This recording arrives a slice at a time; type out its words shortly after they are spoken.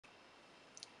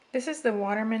This is the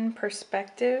Waterman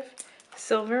Perspective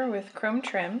silver with chrome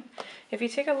trim. If you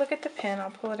take a look at the pen,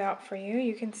 I'll pull it out for you.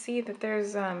 You can see that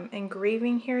there's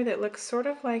engraving here that looks sort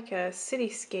of like a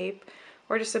cityscape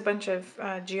or just a bunch of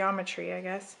geometry, I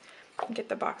guess. Get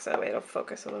the box out of the way, it'll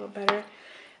focus a little better.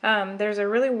 There's a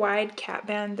really wide cap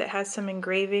band that has some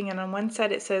engraving, and on one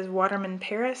side it says Waterman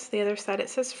Paris, the other side it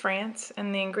says France,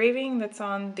 and the engraving that's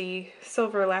on the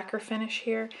silver lacquer finish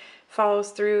here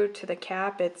follows through to the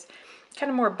cap. It's kind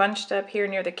of more bunched up here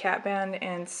near the cap band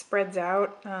and spreads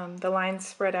out. The lines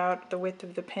spread out the width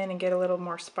of the pen and get a little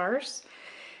more sparse.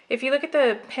 If you look at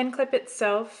the pen clip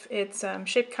itself, it's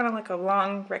shaped kind of like a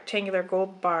long rectangular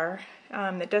gold bar.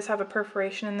 It does have a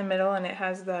perforation in the middle, and it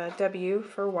has the W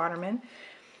for Waterman.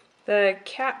 The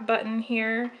cap button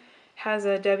here has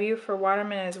a W for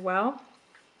Waterman as well.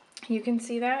 You can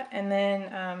see that. And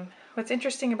then what's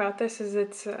interesting about this is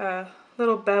it's a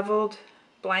little beveled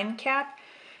blind cap,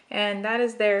 and that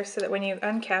is there so that when you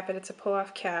uncap it, it's a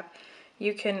pull-off cap.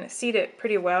 You can seat it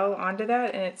pretty well onto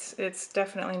that, and it's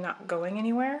definitely not going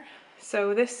anywhere.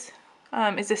 So this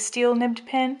is a steel nibbed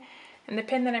pen, and the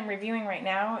pen that I'm reviewing right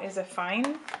now is a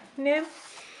fine nib.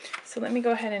 So let me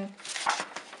go ahead and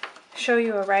show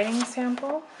you a writing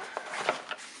sample.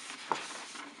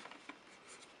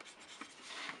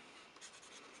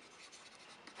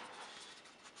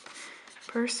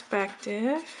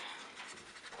 Perspective.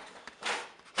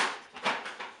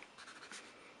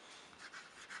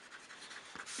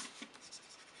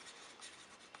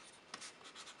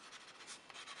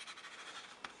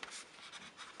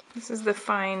 This is the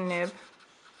fine nib.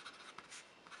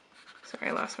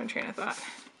 Sorry, I lost my train of thought.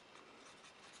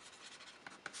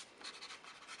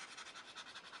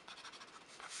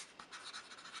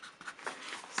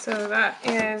 So that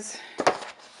is,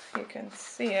 if you can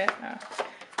see it,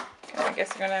 I guess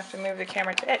you're gonna have to move the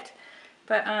camera to it.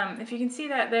 But if you can see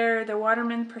that there, the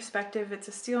Waterman Perspective, it's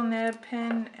a steel nib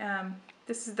pen.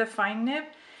 This is the fine nib,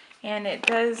 and it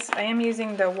does, I am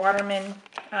using the Waterman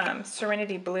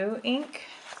Serenity Blue ink.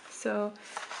 So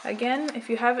again, if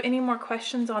you have any more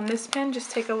questions on this pen,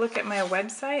 just take a look at my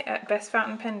website at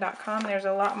bestfountainpen.com. There's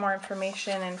a lot more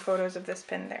information and photos of this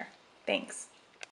pen there. Thanks.